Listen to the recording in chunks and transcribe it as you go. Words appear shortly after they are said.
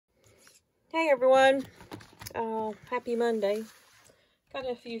Hey everyone, happy Monday. Got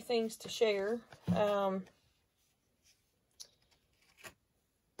a few things to share.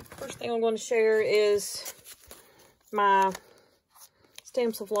 First thing I'm going to share is my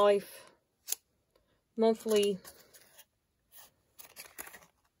Stamps of Life monthly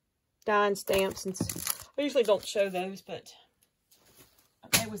die stamps. And I usually don't show those, but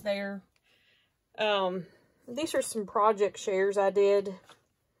I was there. These are some project shares I did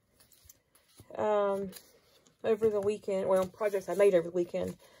over the weekend. Well, projects I made over the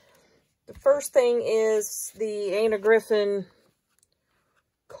weekend. The first thing is the Anna Griffin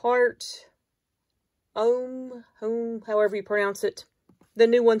Carte Home, however you pronounce it. The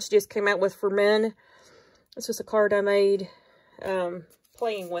new one she just came out with for men. This was a card I made,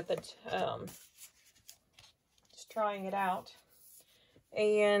 playing with it, just trying it out.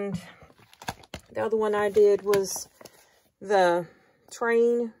 And the other one I did was the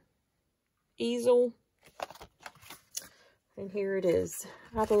train easel. And here it is.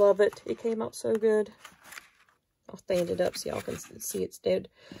 I love it. It came out so good. I'll stand it up so y'all can see it's dead.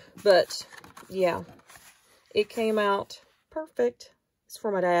 But, yeah. It came out perfect. It's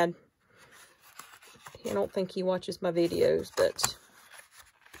for my dad. I don't think he watches my videos, but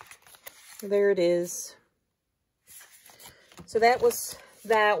there it is. So that was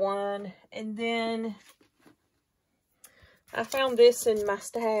that one. And then I found this in my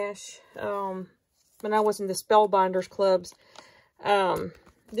stash when I was in the Spellbinders clubs.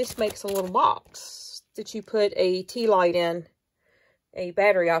 This makes a little box that you put a tea light in, a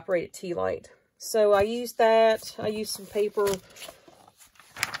battery operated tea light. So I used that. I used some paper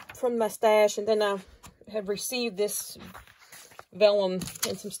from my stash, and then I have received this vellum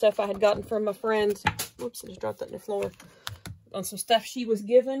and some stuff I had gotten from my friend. Whoops, I just dropped that on the floor. On some stuff she was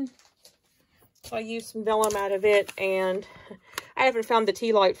given. So I used some vellum out of it, and I haven't found the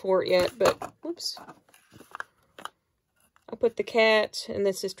tea light for it yet, but whoops. I put the cat, and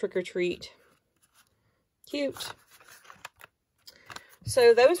this is Trick or Treat. Cute.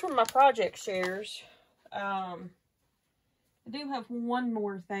 So those were my project shares. I do have one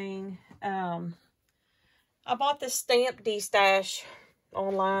more thing. I bought this Stamp D-Stash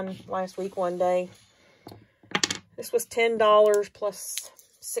online last week one day. This was $10 plus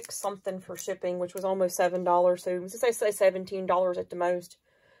 $6 something for shipping, which was almost $7. So let's say $17 at the most.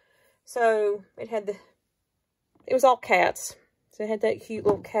 So it had it was all cats. So it had that cute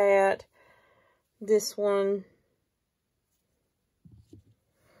little cat. This one.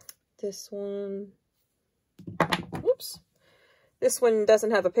 This one. Whoops. This one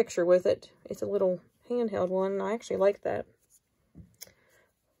doesn't have a picture with it. It's a little handheld one. I actually like that.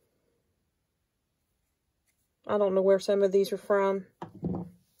 I don't know where some of these are from.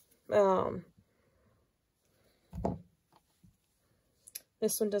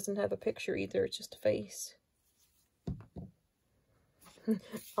 This one doesn't have a picture either. It's just a face.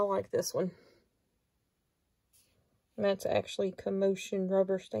 I like this one. And that's actually Commotion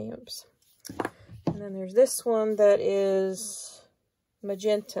rubber stamps. And then there's this one that is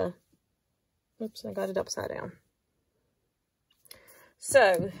magenta. Oops, I got it upside down.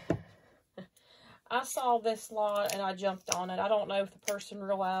 So, I saw this lot and I jumped on it. I don't know if the person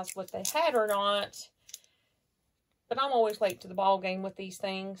realized what they had or not. But I'm always late to the ball game with these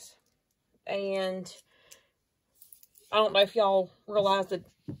things. And I don't know if y'all realize the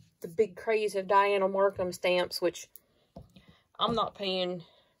big craze of Diana Markham stamps, which I'm not paying,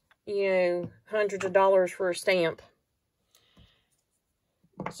 you know, hundreds of dollars for a stamp.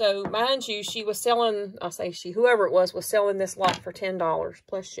 So, mind you, she was selling, I say she, whoever it was selling this lot for $10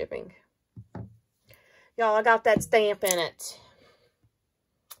 plus shipping. Y'all, I got that stamp in it.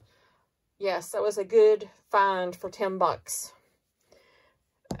 Yes, that was a good find for 10 bucks.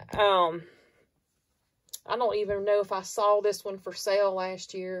 I don't even know if I saw this one for sale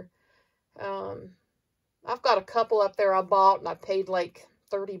last year. I've got a couple up there I bought, and I paid like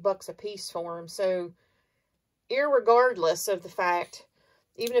 30 bucks a piece for them. So, irregardless of the fact,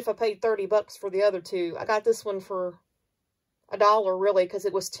 even if I paid 30 bucks for the other two, I got this one for $1 really, because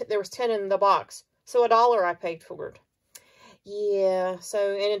it was there was 10 in the box. So $1 I paid for it. Yeah,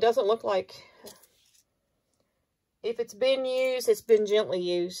 so, and it doesn't look like, if it's been used, it's been gently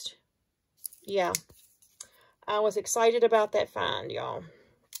used. Yeah. I was excited about that find, y'all.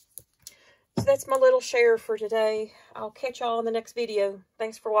 So that's my little share for today. I'll catch y'all in the next video.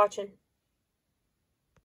 Thanks for watching.